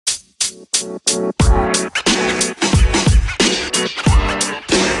Born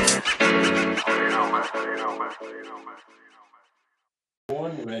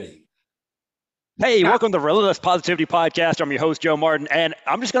ready. Hey, welcome to the Relentless Positivity Podcast. I'm your host, Joe Martin, and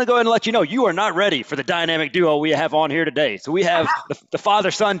I'm just going to go ahead and let you know you are not ready for the dynamic duo we have on here today. So we have the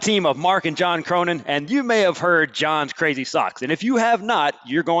father-son team of Mark and John Cronin, and you may have heard John's Crazy Socks. And if you have not,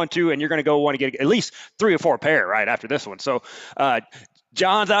 you're going to go want to get at least 3 or 4 pair right after this one. So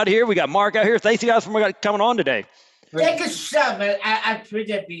John's out here. We got Mark out here. Thanks, you guys, for coming on today. Thank you so much. I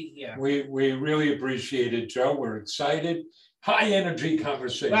appreciate being here. We really appreciate it, Joe. We're excited. High energy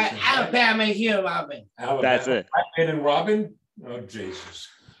conversation. Right, Alabama here, Robin. Alabama. That's it. Batman and Robin? Oh, Jesus.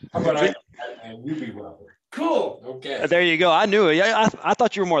 How about I and you be Robin? Cool. Okay. There you go. I knew it. I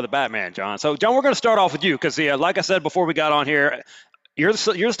thought you were more the Batman, John. So, John, we're going to start off with you because, like I said before we got on here, you're the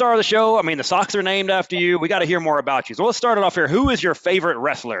star of the show. I mean, the Sox are named after you. We got to hear more about you. So let's start it off here. Who is your favorite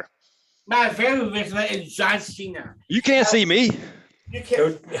wrestler? My favorite wrestler is John Cena. You can't see me. You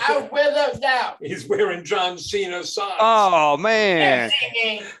can't. I'll wear those now. He's wearing John Cena socks. Oh, man.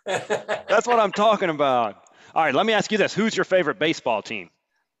 Singing. That's what I'm talking about. All right, let me ask you this. Who's your favorite baseball team?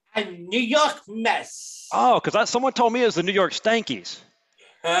 New York Mets. Oh, because someone told me it was the New York Stankies.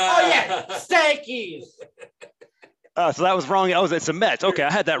 Oh, yeah. Stankies. So that was wrong. It's the Mets. Okay,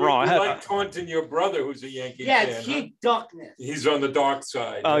 I had that wrong. You like taunting your brother who's a Yankee fan. Yes, he's darkness. He's on the dark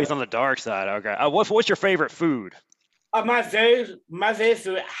side. Oh, he's on the dark side. Okay. What's your favorite food? My favorite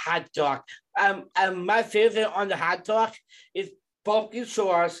hot dog. My favorite on the hot dog is barbecue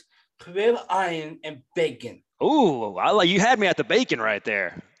sauce, rib onion, and bacon. Ooh, you had me at the bacon right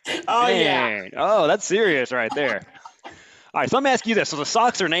there. Oh, Man. yeah. Oh, that's serious right there. All right, so let me ask you this. So the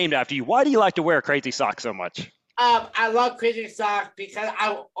socks are named after you. Why do you like to wear Crazy Socks so much? I love Crazy Socks because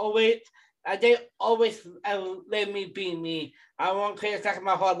they always let me be me. I want Crazy Socks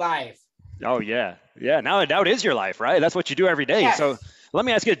my whole life. Oh yeah. Now it is your life, right? That's what you do every day. Yes. So let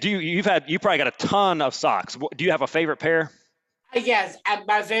me ask you: you probably got a ton of socks. Do you have a favorite pair? Yes,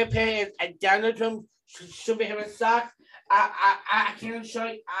 my favorite pair is a Donald Trump superhero socks. I can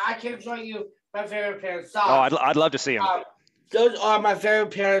show you my favorite pair of socks. Oh, I'd love to see them. Those are my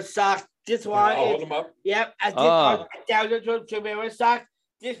favorite pair of socks. This one I'll is, hold them up. Yep, this one Donald Trump superhero socks.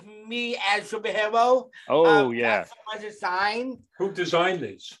 This me as superhero. Oh yeah. That's my design. Who designed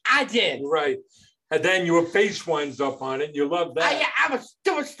these? I did. Right. And then your face winds up on it. You love that. I'm a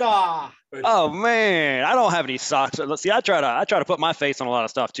superstar. Oh man, I don't have any socks. Let's see. I try to put my face on a lot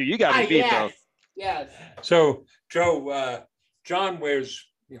of stuff too. You got me beat though. Yes. So Joe, John wears.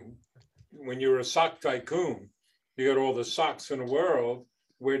 When you're a sock tycoon, you got all the socks in the world.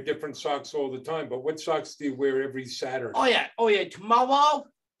 Wear different socks all the time. But what socks do you wear every Saturday? Oh yeah. Tomorrow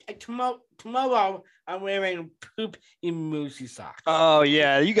I'm wearing poop emoji socks. Oh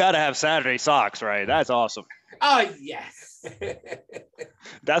yeah, you got to have Saturday socks, right? That's awesome. Oh yes.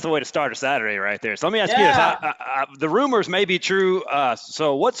 That's the way to start a Saturday right there. So let me ask you this. The rumors may be true.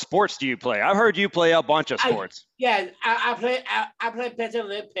 So what sports do you play? I've heard you play a bunch of sports. I play Special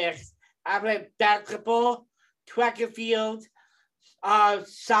Olympics. I play basketball, track and field,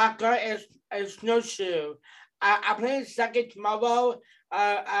 soccer, and snowshoe. I play soccer tomorrow.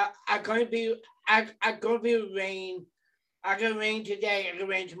 I'm going to be rain. I can rain today. I can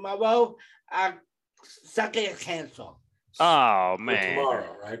rain tomorrow. Soccer is canceled. Oh man.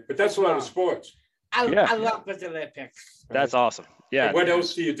 Tomorrow, right? But that's a lot of sports. I love Special Olympics. That's awesome. Yeah. And what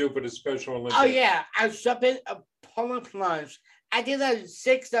else do you do for the Special Olympics? Oh yeah, I'm jumping a polar plunge. I did that in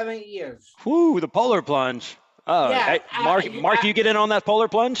 6-7 years. Whoo, the polar plunge. Oh, Yeah, hey, Mark, do you get in on that polar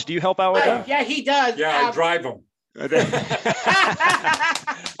plunge? Do you help out with that? Yeah, he does. Yeah, I drive him.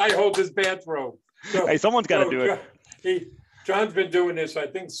 I hold his bathrobe. So, Hey, someone's got to do it. John's been doing this, I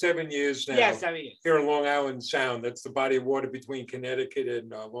think, 7 years now. Yes, I mean. Here in Long Island Sound. That's the body of water between Connecticut and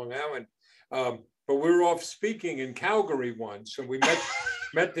Long Island. But we were off speaking in Calgary once, and we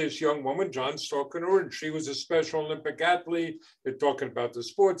met this young woman, John's talking to her, and she was a Special Olympic athlete. They're talking about the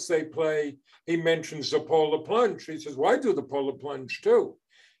sports they play. He mentions the polar plunge. She says, well, I do the polar plunge too.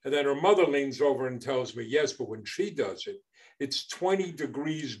 And then her mother leans over and tells me, yes, but when she does it, it's 20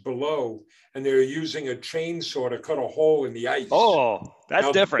 degrees below, and they're using a chainsaw to cut a hole in the ice. Oh, that's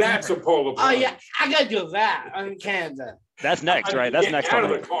Now, different. That's a polar plunge. Oh yeah, I gotta do that in Canada. That's next, right? That's next out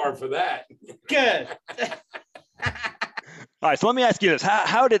on of the the car for that. Good. All right, so let me ask you this: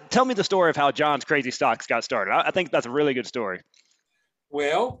 tell me the story of how John's Crazy Socks got started? I think that's a really good story.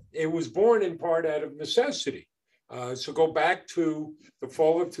 Well, it was born in part out of necessity. So go back to the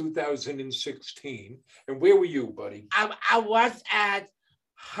fall of 2016. And where were you, buddy? I was at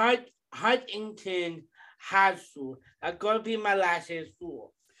Huntington High School. I'm going to be my last year of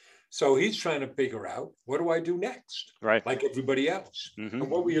school. So he's trying to figure out, what do I do next? Right. Like everybody else. Mhm.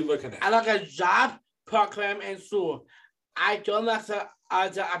 And what were you looking I at? like a job program and school. I don't like the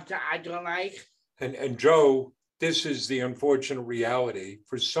other option I don't like. And Joe, this is the unfortunate reality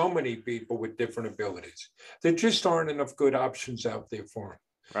for so many people with different abilities. There just aren't enough good options out there for them.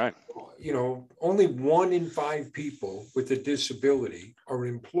 Right. You know, only 1 in 5 people with a disability are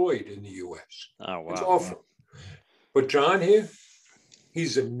employed in the US. Oh, It's wow. awful. But John here,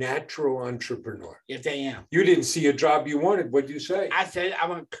 he's a natural entrepreneur. Yes, I am. You didn't see a job you wanted. What'd you say? I said I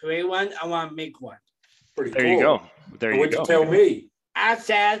want to create one. I want to make one. Pretty There cool. you go. There And you what'd go. you tell me? I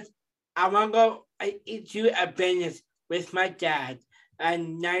said I want to go do a business with my dad. A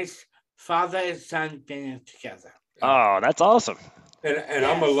nice father and son business together. Oh, that's awesome. And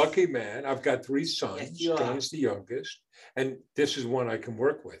I'm a Yes. lucky man. I've got 3 sons. Yes, you are. John's the youngest. And this is one I can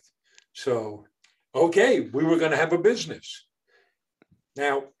work with. So, okay, we were going to have a business.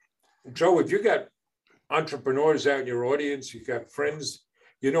 Now, Joe, if you got entrepreneurs out in your audience, you got friends,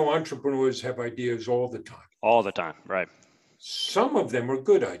 you know, entrepreneurs have ideas all the time. All the time. Right. Some of them are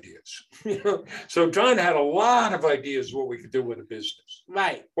good ideas. You know, so John had a lot of ideas what we could do with a business.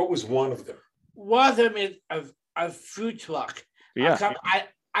 Right. What was one of them? One of them is a food truck. Yeah.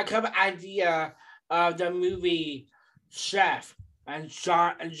 I come idea of the movie Chef and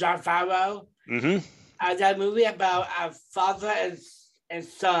John Favreau. Mm-hmm. That movie about a father and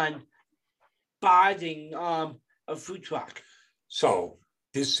son buying a food truck. So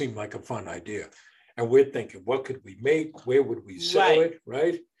this seemed like a fun idea. And we're thinking, what could we make? Where would we sell Right. it?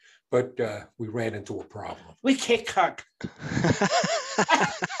 Right. But we ran into a problem. We can't cook.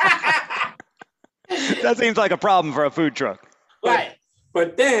 That seems like a problem for a food truck. Right.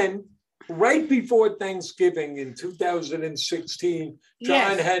 But then, right before Thanksgiving in 2016, John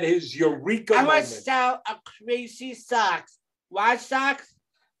Yes. had his eureka I want moment. to sell a crazy socks. Why socks?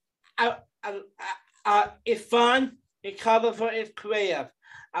 It's fun, it's colorful, it's creative.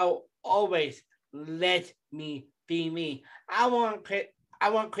 I'll always let me be me. I want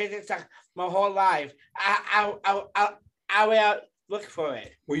crazy socks my whole life. I will look for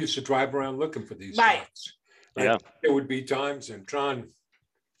it. We used to drive around looking for these Right. socks. Yeah. There would be times, and John,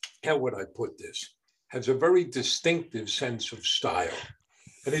 how would I put this? Has a very distinctive sense of style.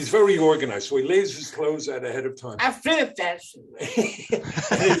 And he's very organized. So he lays his clothes out ahead of time. I finished that.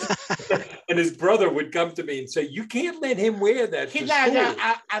 and his brother would come to me and say, "You can't let him wear that to He's not. school."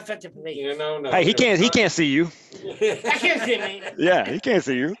 I felt the police. You know, no. Hey, he can't see you. I can't see me. Yeah, he can't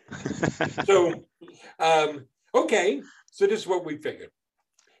see you. So, okay. So this is what we figured.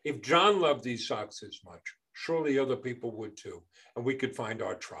 If John loved these socks as much, surely other people would too, and we could find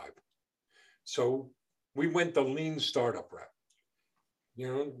our tribe. So we went the lean startup route. You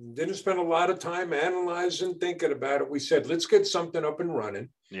know, didn't spend a lot of time analyzing, thinking about it. We said, let's get something up and running,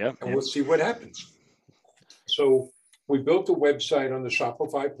 Yeah. and we'll see what happens. So we built a website on the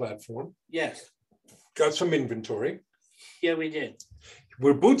Shopify platform, Yes. got some inventory. Yeah, we did.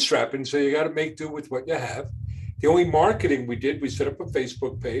 We're bootstrapping, so you got to make do with what you have. The only marketing we did, we set up a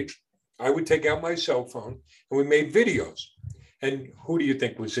Facebook page. I would take out my cell phone, and we made videos. And who do you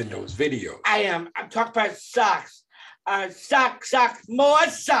think was in those videos? I'm talking about socks. Socks, more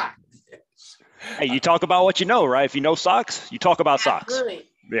socks. Hey, you talk about what you know, right? If you know socks, you talk about socks. Absolutely.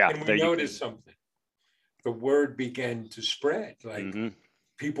 Yeah. And we there you go. noticed something. The word began to spread. Like Mhm.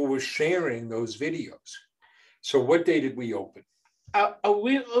 people were sharing those videos. So what day did we open?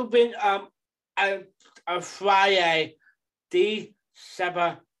 We opened a Friday,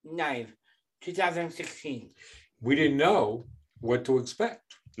 December 9th, 2016. We didn't know what to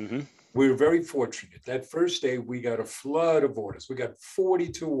expect. Mhm. We were very fortunate. That first day, we got a flood of orders. We got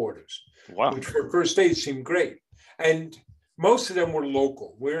 42 orders, Wow. which for first day seemed great. And most of them were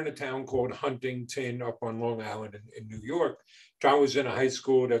local. We're in a town called Huntington up on Long Island in New York. John was in a high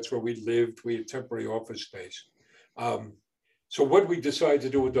school. That's where we lived. We had temporary office space. So what we decided to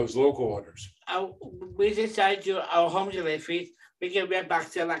do with those local orders? We decided to do our home delivery. We get red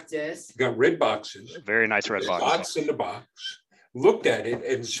boxes like this. We got red boxes, Very nice red box. spots in the box, looked at it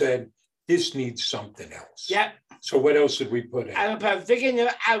and said, this needs something else. Yep. So what else did we put in? I put vegan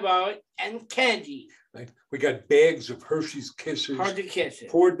arrow and candy. Right? We got bags of Hershey's Kisses, Hard to kiss it.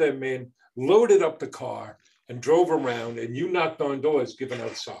 poured them in, loaded up the car, and drove around. And you knocked on doors giving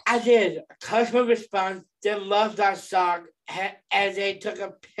out socks. I did. Customer response. They loved our sock, and they took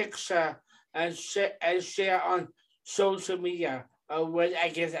a picture and share on social media. What I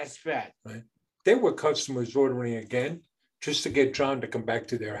guess I spread. Right? There were customers ordering again just to get John to come back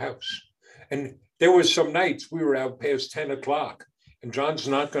to their house. And there were some nights we were out past 10 o'clock, and John's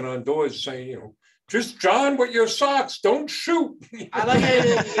knocking on doors saying, Just John with your socks. Don't shoot. I like how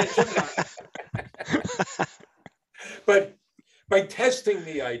you get But by testing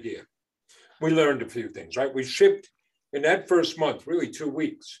the idea, we learned a few things, right? We shipped in that first month, really 2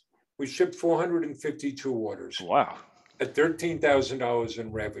 weeks, we shipped 452 orders. Wow. At $13,000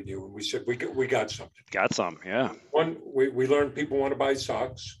 in revenue. And we said, we got something. Got some, yeah. One, we learned people want to buy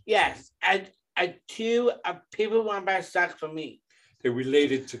socks. Yes. And two, people want to buy socks from me. They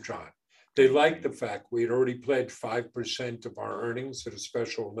related to John. They liked the fact we had already pledged 5% of our earnings to the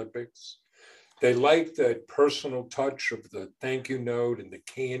Special Olympics. They liked the personal touch of the thank you note and the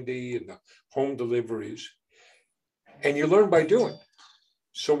candy and the home deliveries. And you learn by doing.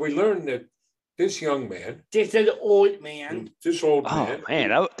 So we learned that this young man, This is old man. this old Oh man,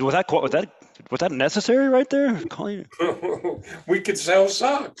 man, was that necessary right there? Calling you- we could sell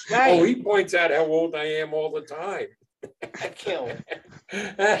socks. Right. Oh, he points out how old I am all the time. I kill.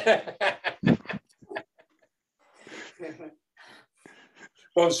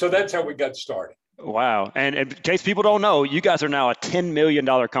 Well, so that's how we got started. Wow. And in case people don't know, you guys are now a $10 million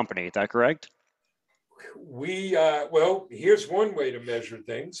company. Is that correct? Well, here's one way to measure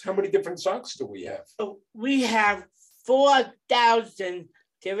things. How many different socks do we have? We have 4,000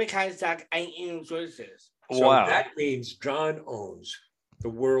 different kinds of socks and sources. So Wow. that means John owns the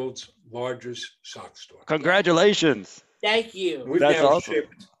world's largest sock store. Congratulations. Thank you. We've That's now awesome.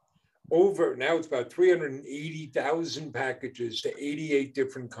 shipped now it's about 380,000 packages to 88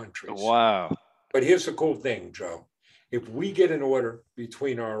 different countries. Wow. But here's the cool thing, Joe. If we get an order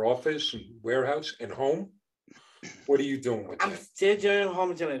between our office and warehouse and home, what are you doing with I'm that? still doing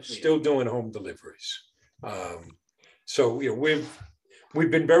home delivery. Still doing home deliveries. So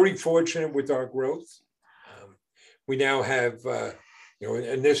we've been very fortunate with our growth. We now have,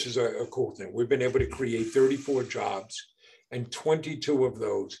 and this is a cool thing. We've been able to create 34 jobs, and 22 of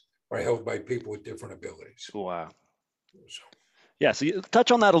those are held by people with different abilities. Wow. So, Yeah, so you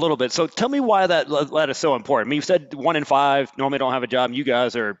touch on that a little bit. So tell me why that is so important. I mean, you said 1 in 5 normally don't have a job, and you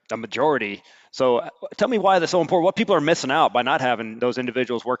guys are a majority. So tell me why that's so important. What people are missing out by not having those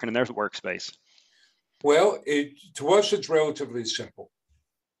individuals working in their workspace. well, to us, it's relatively simple.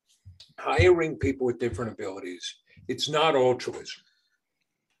 Hiring people with different abilities, it's not altruism.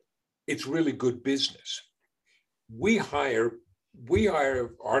 It's really good business. We hire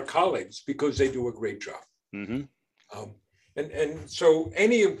our colleagues because they do a great job. Mm-hmm. And so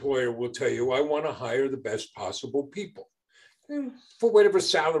any employer will tell you, I want to hire the best possible people for whatever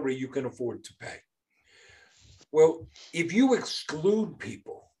salary you can afford to pay. Well, if you exclude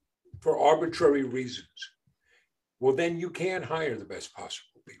people for arbitrary reasons, well, then you can't hire the best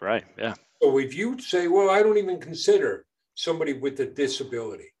possible people. Right. Yeah. So if you say, well, I don't even consider somebody with a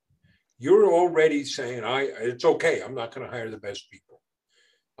disability, you're already saying, it's okay, I'm not going to hire the best people.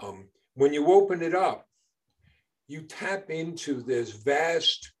 When you open it up, you tap into this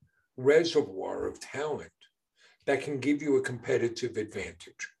vast reservoir of talent that can give you a competitive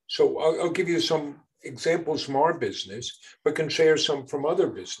advantage. So I'll give you some examples from our business, but can share some from other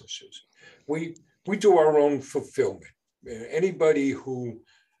businesses. We do our own fulfillment. Anybody who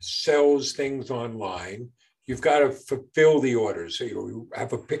sells things online, you've got to fulfill the orders. So you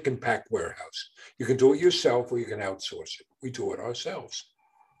have a pick and pack warehouse. You can do it yourself or you can outsource it. We do it ourselves.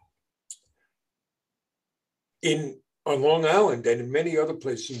 On Long Island and in many other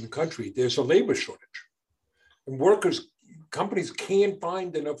places in the country, there's a labor shortage. And companies can't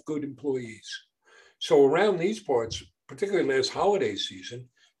find enough good employees. So around these parts, particularly last holiday season,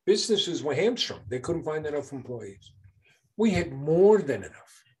 businesses were hamstrung. They couldn't find enough employees. We had more than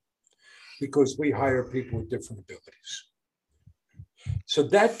enough because we hire people with different abilities. So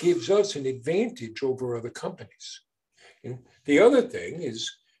that gives us an advantage over other companies. And the other thing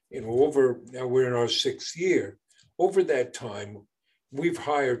is, now we're in our 6th year. Over that time, we've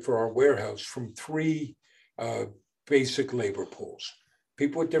hired for our warehouse from 3 basic labor pools: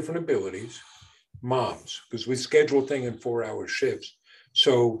 people with different abilities, moms, because we schedule things in 4-hour shifts.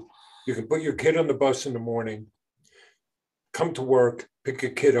 So you can put your kid on the bus in the morning, come to work, pick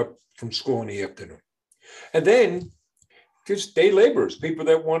your kid up from school in the afternoon. And then just day laborers, people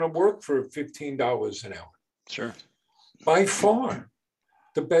that want to work for $15 an hour. Sure. By far,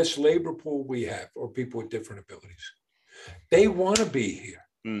 the best labor pool we have are people with different abilities. They want to be here.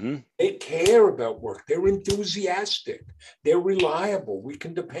 Mm-hmm. They care about work. They're enthusiastic. They're reliable. We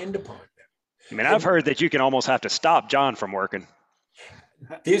can depend upon them. I mean, I've heard that you can almost have to stop John from working.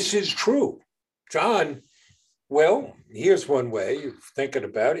 This is true. John, well, here's one way of thinking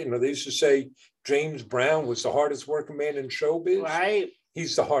about it. They used to say James Brown was the hardest working man in showbiz. Right.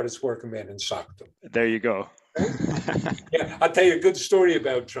 He's the hardest working man in sockdom. There you go. Yeah, I'll tell you a good story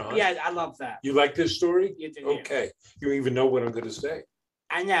about John. Yeah, I love that. You like this story? You do. Okay. You even know what I'm going to say.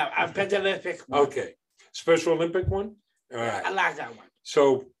 I know. I'm Olympic one. Okay. Special Olympic one? All right. I like that one.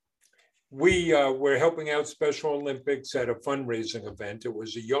 So we're helping out Special Olympics at a fundraising event. It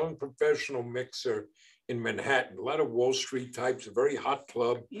was a young professional mixer in Manhattan. A lot of Wall Street types, a very hot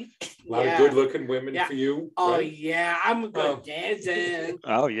club. A lot of good-looking women for you. Oh, right? yeah. I'm a good dancer.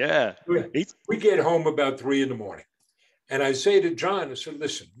 Oh, yeah. We get home about 3 a.m. And I say to John, I said,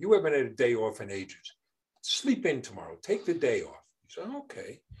 listen, you haven't had a day off in ages. Sleep in tomorrow. Take the day off. He said,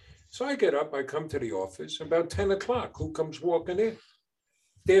 okay. So I get up. I come to the office. About 10 o'clock. Who comes walking in?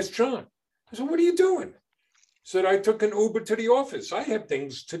 There's John. I said, what are you doing? He said, I took an Uber to the office. I have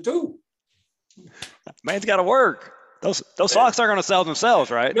things to do. Man's got to work. Those socks aren't going to sell themselves,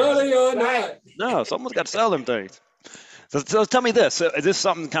 right? No, they are not. No, someone's got to sell them things. So tell me this. Is this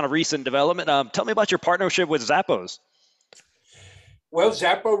something kind of recent development? Tell me about your partnership with Zappos. Well,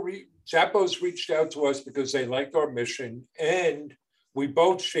 Zappos reached out to us because they liked our mission, and we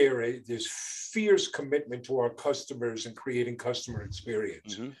both share this fierce commitment to our customers and creating customer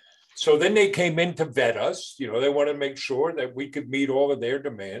experience. Mm-hmm. So then they came in to vet us. You know, they wanted to make sure that we could meet all of their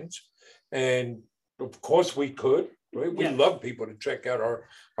demands. And of course we could. Right? We love people to check out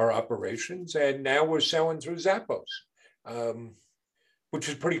our operations. And now we're selling through Zappos, which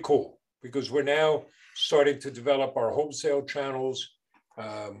is pretty cool because we're now starting to develop our wholesale channels.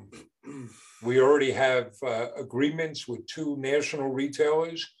 We already have agreements with 2 national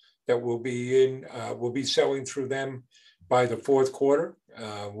retailers that will be selling through them by the 4th quarter.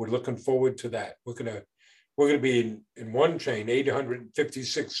 We're looking forward to that. We're gonna be in one chain,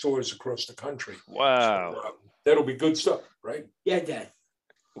 856 stores across the country. Wow. So, that'll be good stuff, right? Yeah, Dad.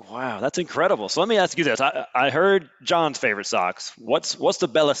 Wow, that's incredible. So let me ask you this. I heard John's favorite socks. What's the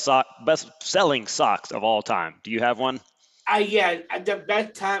best selling socks of all time? Do you have one? The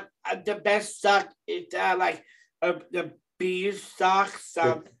best sock is like the bees socks.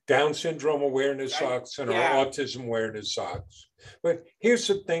 The Down syndrome awareness socks and our autism awareness socks. But here's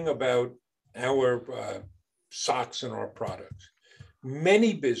the thing about our socks and our products.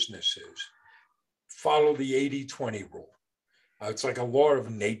 Many businesses follow the 80-20 rule. It's like a law of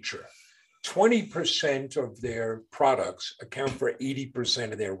nature. 20% of their products account for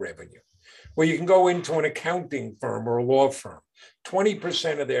 80% of their revenue. Well, you can go into an accounting firm or a law firm.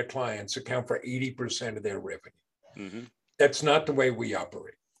 20% of their clients account for 80% of their revenue. Mm-hmm. That's not the way we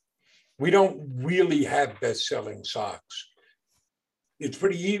operate. We don't really have best-selling socks. It's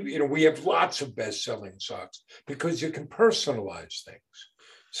pretty easy. You know, we have lots of best-selling socks because you can personalize things.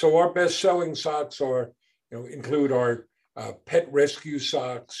 So our best-selling socks include our pet rescue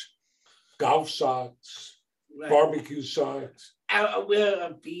socks, golf socks, barbecue socks.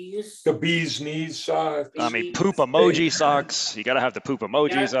 The bee's knees socks. I mean, poop emoji socks. You got to have the poop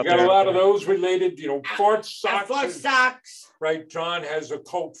emojis up there. You got a lot of those related, fart socks. Fart socks. Right. John has a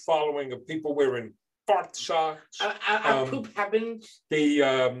cult following of people wearing fart socks. Poop happens.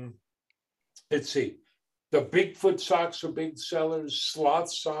 Let's see. The Bigfoot socks are big sellers,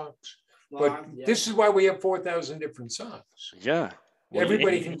 sloth socks. But this is why we have 4,000 different socks. Yeah.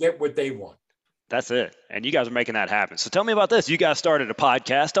 Everybody can get what they want. That's it. And you guys are making that happen. So tell me about this. You guys started a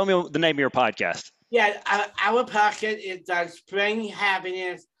podcast. Tell me the name of your podcast. Yeah, our podcast is the Spring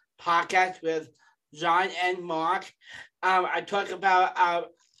Happiness Podcast with John and Mark. I talk about a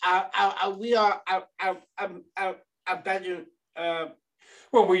better.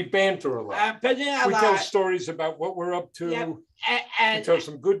 Well, we banter a lot. We tell stories about what we're up to. Yeah. We tell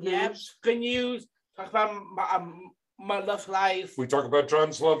some good news. Yeah, good news. Talk about my love life. We talk about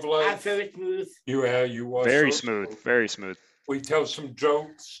John's love life. I'm very smooth. You are very smooth. Very smooth. We tell some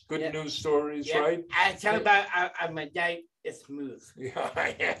jokes, good news stories, right? I tell about my day is smooth.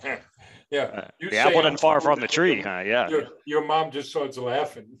 Yeah. The apple didn't fall from the tree, huh? Yeah. Your mom just starts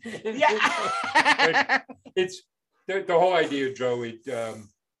laughing. Yeah. It's the whole idea, Joey.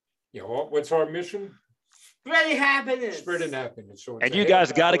 What's our mission? Spreading happiness. Spreading happiness. So and you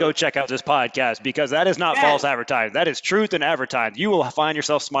guys got to go check out this podcast because that is not false advertising. That is truth and advertising. You will find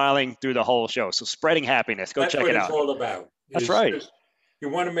yourself smiling through the whole show. So spreading happiness. Go check it out. That's what it's all about. That's right. You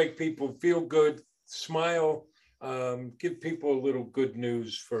want to make people feel good, smile, give people a little good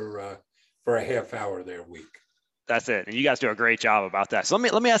news for a half hour their week. That's it. And you guys do a great job about that. So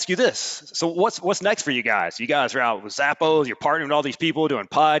let me ask you this. So what's next for you guys? You guys are out with Zappos. You're partnering with all these people, doing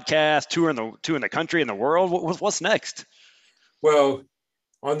podcasts, touring the country and the world. What's next? Well,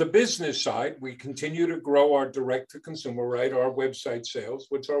 on the business side, we continue to grow our direct-to-consumer, right? Our website sales.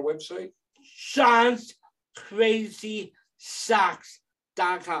 What's our website?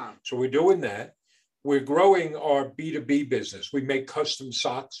 Sean'sCrazySocks.com. So we're doing that. we're growing our B2B business. We make custom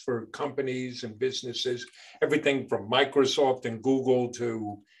socks for companies and businesses, everything from Microsoft and Google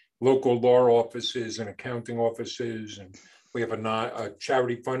to local law offices and accounting offices. And we have a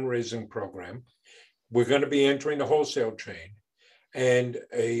charity fundraising program. We're going to be entering the wholesale chain. And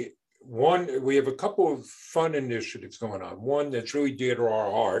we have a couple of fun initiatives going on. One that's really dear to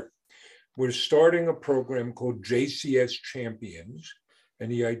our heart. We're starting a program called JCS Champions.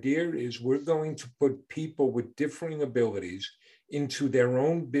 And the idea is we're going to put people with differing abilities into their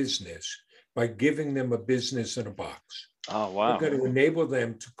own business by giving them a business in a box. Oh, wow. We're going to enable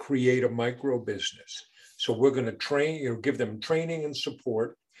them to create a micro business. So we're going to give them training and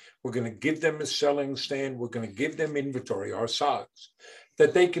support. We're going to give them a selling stand. We're going to give them inventory, our socks,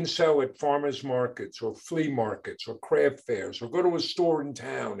 that they can sell at farmers markets or flea markets or craft fairs or go to a store in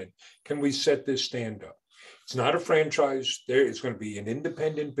town. And can we set this stand up? It's not a franchise. It's going to be an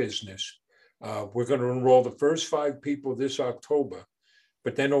independent business. We're going to enroll the first 5 people this October,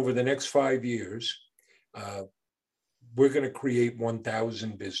 but then over the next 5 years, we're going to create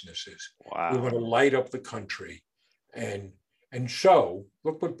 1,000 businesses. Wow. We want to light up the country and show,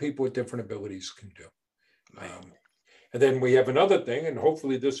 look what people with different abilities can do. And then we have another thing, and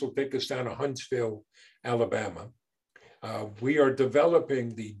hopefully this will take us down to Huntsville, Alabama. We are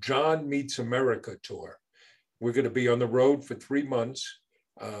developing the John Meets America tour. We're going to be on the road for 3 months,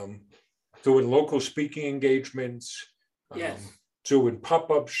 doing local speaking engagements, doing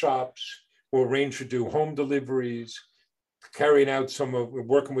pop-up shops. We'll arrange to do home deliveries, we're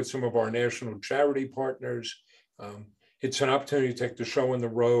working with some of our national charity partners. It's an opportunity to take the show on the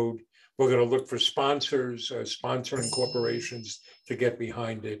road. We're going to look for sponsors, sponsoring corporations to get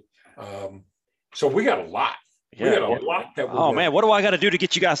behind it. So we got a lot. Yeah, we got a lot that we're Oh, man, what do I got to do to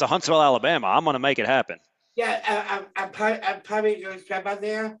get you guys to Huntsville, Alabama? I'm going to make it happen. Yeah, I'm probably going to step out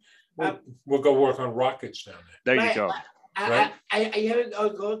there. We'll go work on rockets down there. There you go. I haven't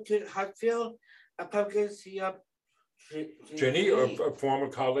go to Huntsville. I'm probably going to see up. Jenny, a former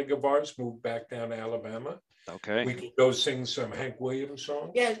colleague of ours, moved back down to Alabama. Okay. We could go sing some Hank Williams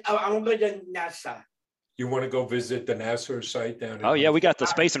songs. Yes, I'm going to NASA. You want to go visit the NASA site down in Oh, yeah, we got the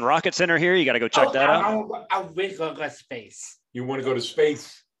Space and Rocket Center here. You got to go check that out. I'm really going to go to space. You want to go to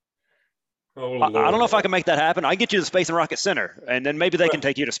space? Oh, I don't know if I can make that happen. I get you to the Space and Rocket Center, and then maybe they can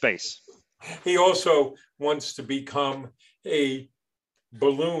take you to space. He also wants to become a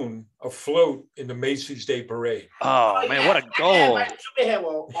balloon afloat in the Macy's Day Parade. Oh, man, what a goal.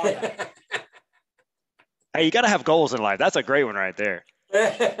 Hey, you got to have goals in life. That's a great one right there.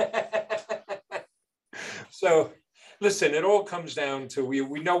 So, listen, it all comes down to we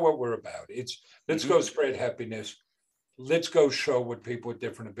know what we're about. It's let's go spread happiness. Let's go show what people with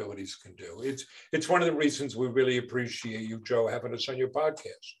different abilities can do. It's one of the reasons we really appreciate you, Joe, having us on your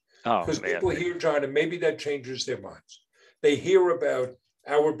podcast. Oh, because man. people hear John, and maybe that changes their minds. They hear about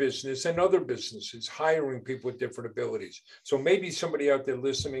our business and other businesses hiring people with different abilities. So maybe somebody out there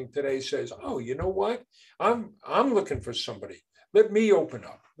listening today says, "Oh, you know what? I'm looking for somebody. Let me open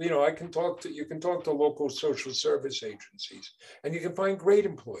up. You know, you can talk to local social service agencies, and you can find great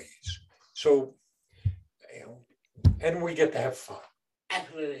employees. So, you know, and we get to have fun.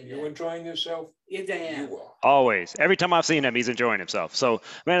 Absolutely. You enjoying yourself? Yes, I am. You are. Always. Every time I've seen him, he's enjoying himself. So,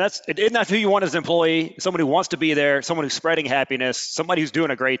 man, isn't that who you want as an employee? Somebody who wants to be there, someone who's spreading happiness, somebody who's doing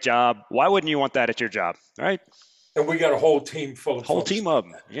a great job. Why wouldn't you want that at your job, right? And we got a whole team full of Whole folks team like of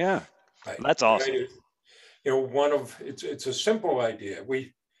them. that. Yeah. Right. That's awesome. Right. You know, it's a simple idea.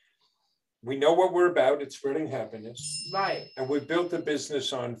 We know what we're about. It's spreading happiness. Right. And we built the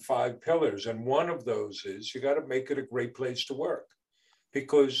business on 5 pillars. And one of those is you got to make it a great place to work.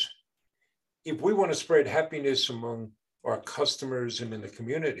 Because if we want to spread happiness among our customers and in the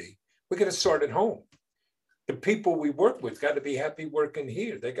community, we got to start at home. The people we work with got to be happy working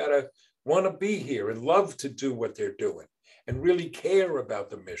here. They got to want to be here and love to do what they're doing and really care about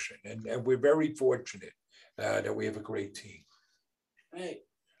the mission. And we're very fortunate that we have a great team. Right.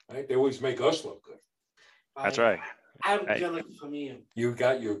 Right? They always make us look good. That's right. I'm jealous from you. You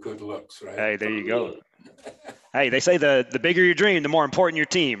got your good looks, right? Hey, there you go. Hey, they say the bigger your dream, the more important your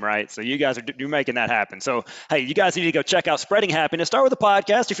team, right? So you guys are making that happen. So, hey, you guys need to go check out Spreading Happiness. Start with the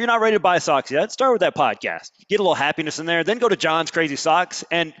podcast. If you're not ready to buy socks yet, start with that podcast. Get a little happiness in there. Then go to John's Crazy Socks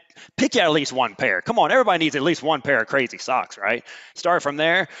and pick out at least one pair. Come on, everybody needs at least one pair of crazy socks, right? Start from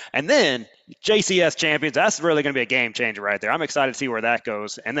there. And then JCS Champions, that's really going to be a game changer right there. I'm excited to see where that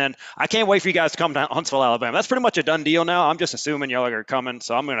goes. And then I can't wait for you guys to come to Huntsville, Alabama. That's pretty much a done deal now. I'm just assuming y'all are coming.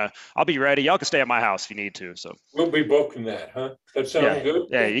 So I'll be ready. Y'all can stay at my house if you need to. So we'll be booking that, huh? That sounds good?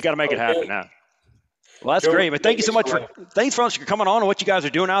 Yeah, you got to make it happen now. Well, that's Joe, great. But thanks so much for coming on and what you guys are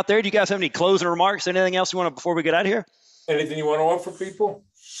doing out there. Do you guys have any closing remarks? Anything else you want to before we get out of here? Anything you want to offer people?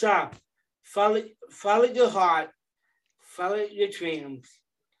 Sure. Follow your heart. Follow your dreams.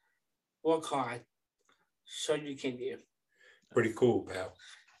 Work hard so you can do. Pretty cool, pal.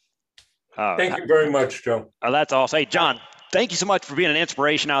 Thank you very much, Joe. That's awesome. Hey, John, thank you so much for being an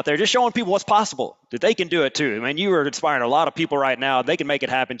inspiration out there, just showing people what's possible, that they can do it too. I mean, you are inspiring a lot of people right now. They can make it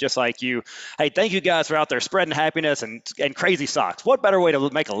happen just like you. Hey, thank you guys for out there spreading happiness and crazy socks. What better way to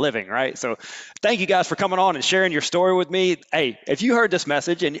make a living, right? So thank you guys for coming on and sharing your story with me. Hey, if you heard this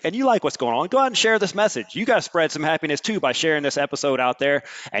message and you like what's going on, go ahead and share this message. You guys spread some happiness too by sharing this episode out there.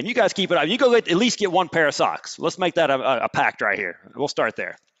 And you guys keep it up. You go at least get one pair of socks. Let's make that a pact right here. We'll start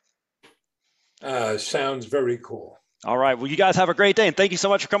there. Sounds very cool. All right. Well, you guys have a great day, and thank you so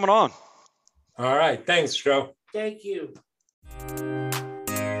much for coming on. All right. Thanks, Joe. Thank you.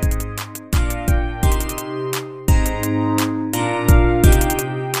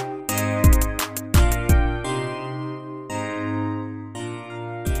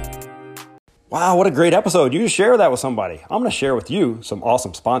 Wow, what a great episode. You just share that with somebody. I'm going to share with you some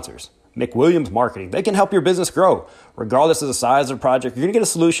awesome sponsors. McWilliams Marketing. They can help your business grow. Regardless of the size of the project, you're going to get a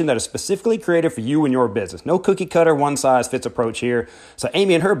solution that is specifically created for you and your business. No cookie cutter, one size fits approach here. So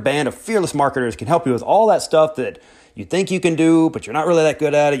Amy and her band of fearless marketers can help you with all that stuff that you think you can do, but you're not really that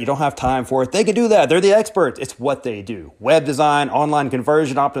good at it. You don't have time for it. They can do that. They're the experts. It's what they do. Web design, online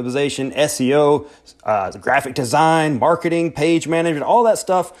conversion optimization, SEO, graphic design, marketing, page management, all that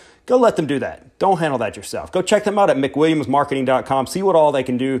stuff. Go let them do that. Don't handle that yourself. Go check them out at McWilliamsMarketing.com. See what all they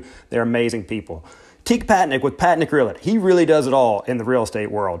can do. They're amazing people. Teak Patnick with Patnick Realty. He really does it all in the real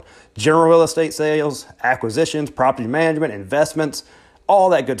estate world. General real estate sales, acquisitions, property management, investments, all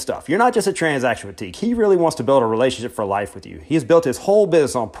that good stuff. You're not just a transaction with Teak. He really wants to build a relationship for life with you. He has built his whole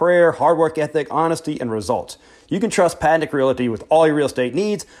business on prayer, hard work ethic, honesty, and results. You can trust Patnick Realty with all your real estate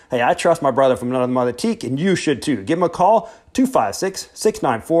needs. Hey, I trust my brother from Another Mother Teak, and you should too. Give him a call,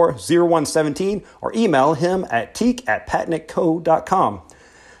 256-694-0117, or email him at teak@patnickco.com.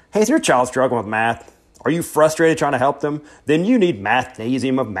 Hey, is your child struggling with math? Are you frustrated trying to help them? Then you need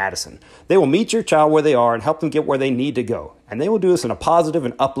Mathnasium of Madison. They will meet your child where they are and help them get where they need to go. And they will do this in a positive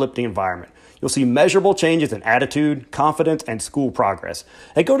and uplifting environment. You'll see measurable changes in attitude, confidence, and school progress.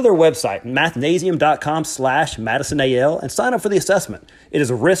 Hey, go to their website, mathnasium.com/MadisonAL, and sign up for the assessment. It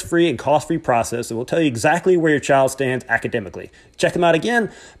is a risk-free and cost-free process that will tell you exactly where your child stands academically. Check them out again,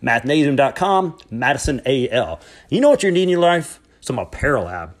 mathnasium.com/MadisonAL. You know what you need in your life? Some Apparel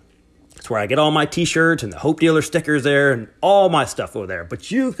Lab. That's where I get all my t-shirts and the Hope Dealer stickers there and all my stuff over there. But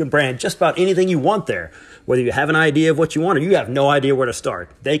you can brand just about anything you want there. Whether you have an idea of what you want or you have no idea where to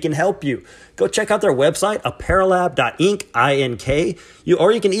start, they can help you. Go check out their website, apparellab.inc, I-N-K.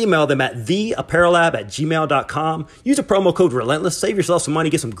 Or you can email them at theapparellab@gmail.com. Use a promo code Relentless. Save yourself some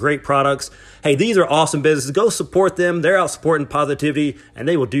money. Get some great products. Hey, these are awesome businesses. Go support them. They're out supporting positivity, and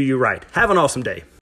they will do you right. Have an awesome day.